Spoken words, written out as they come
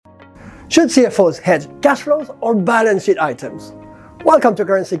Should CFOs hedge cash flows or balance sheet items? Welcome to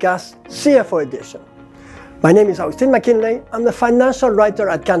CurrencyCast's CFO Edition. My name is Agustin McKinley. I'm the financial writer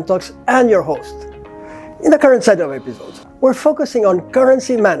at Cantox and your host. In the current set of episodes, we're focusing on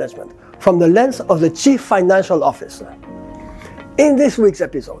currency management from the lens of the Chief Financial Officer. In this week's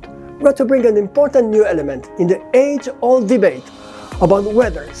episode, we're going to bring an important new element in the age-old debate about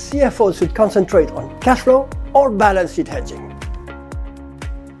whether CFOs should concentrate on cash flow or balance sheet hedging.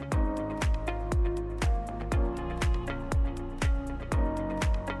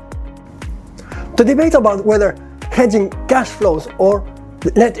 The debate about whether hedging cash flows or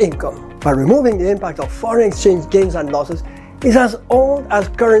net income by removing the impact of foreign exchange gains and losses is as old as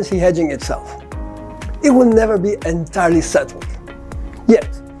currency hedging itself. It will never be entirely settled. Yet,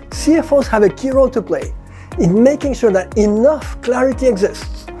 CFOs have a key role to play in making sure that enough clarity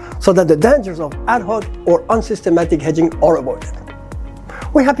exists so that the dangers of ad hoc or unsystematic hedging are avoided.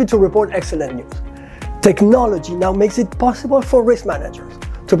 We're happy to report excellent news. Technology now makes it possible for risk managers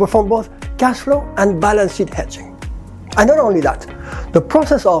to perform both cash flow and balance sheet hedging. And not only that, the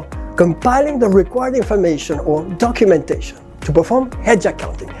process of compiling the required information or documentation to perform hedge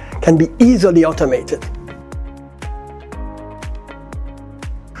accounting can be easily automated.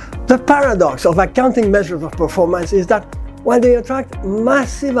 The paradox of accounting measures of performance is that while they attract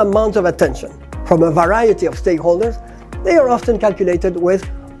massive amounts of attention from a variety of stakeholders, they are often calculated with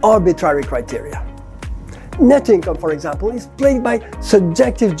arbitrary criteria. Net income, for example, is plagued by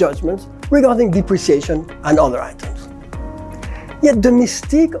subjective judgments regarding depreciation and other items. Yet the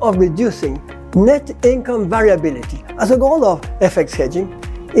mystique of reducing net income variability as a goal of FX hedging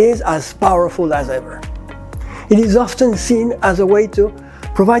is as powerful as ever. It is often seen as a way to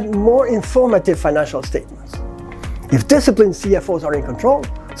provide more informative financial statements. If disciplined CFOs are in control,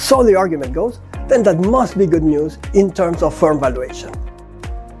 so the argument goes, then that must be good news in terms of firm valuation.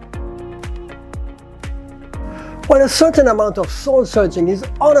 While a certain amount of soul searching is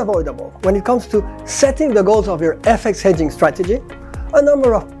unavoidable when it comes to setting the goals of your FX hedging strategy, a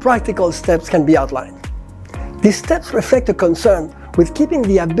number of practical steps can be outlined. These steps reflect a concern with keeping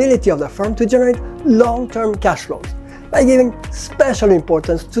the ability of the firm to generate long-term cash flows by giving special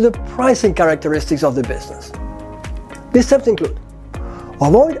importance to the pricing characteristics of the business. These steps include: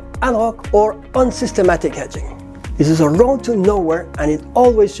 avoid ad hoc or unsystematic hedging. This is a road to nowhere and it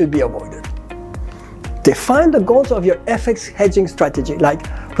always should be avoided. Define the goals of your FX hedging strategy, like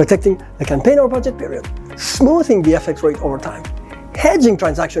protecting the campaign or budget period, smoothing the FX rate over time, hedging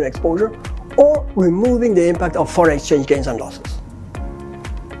transaction exposure, or removing the impact of foreign exchange gains and losses.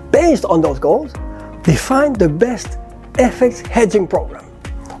 Based on those goals, define the best FX hedging program,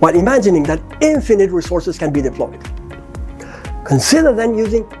 while imagining that infinite resources can be deployed. Consider then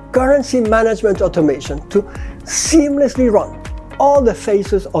using currency management automation to seamlessly run all the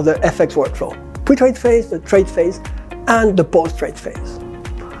phases of the FX workflow: pre-trade phase, the trade phase, and the post-trade phase.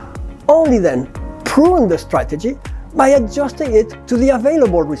 Only then prune the strategy by adjusting it to the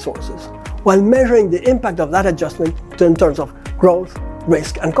available resources, while measuring the impact of that adjustment in terms of growth,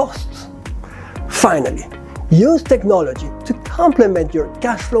 risk, and costs. Finally, use technology to complement your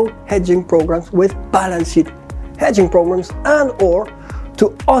cash flow hedging programs with balance sheet hedging programs and/or to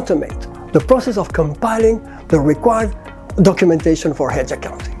automate the process of compiling the required documentation for hedge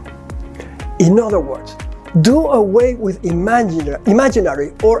accounting. In other words, do away with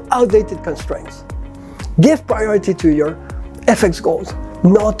imaginary or outdated constraints. Give priority to your FX goals,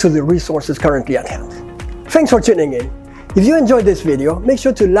 not to the resources currently at hand. Thanks for tuning in. If you enjoyed this video, make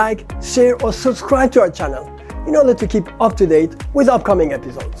sure to like, share, or subscribe to our channel in order to keep up to date with upcoming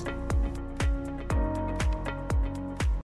episodes.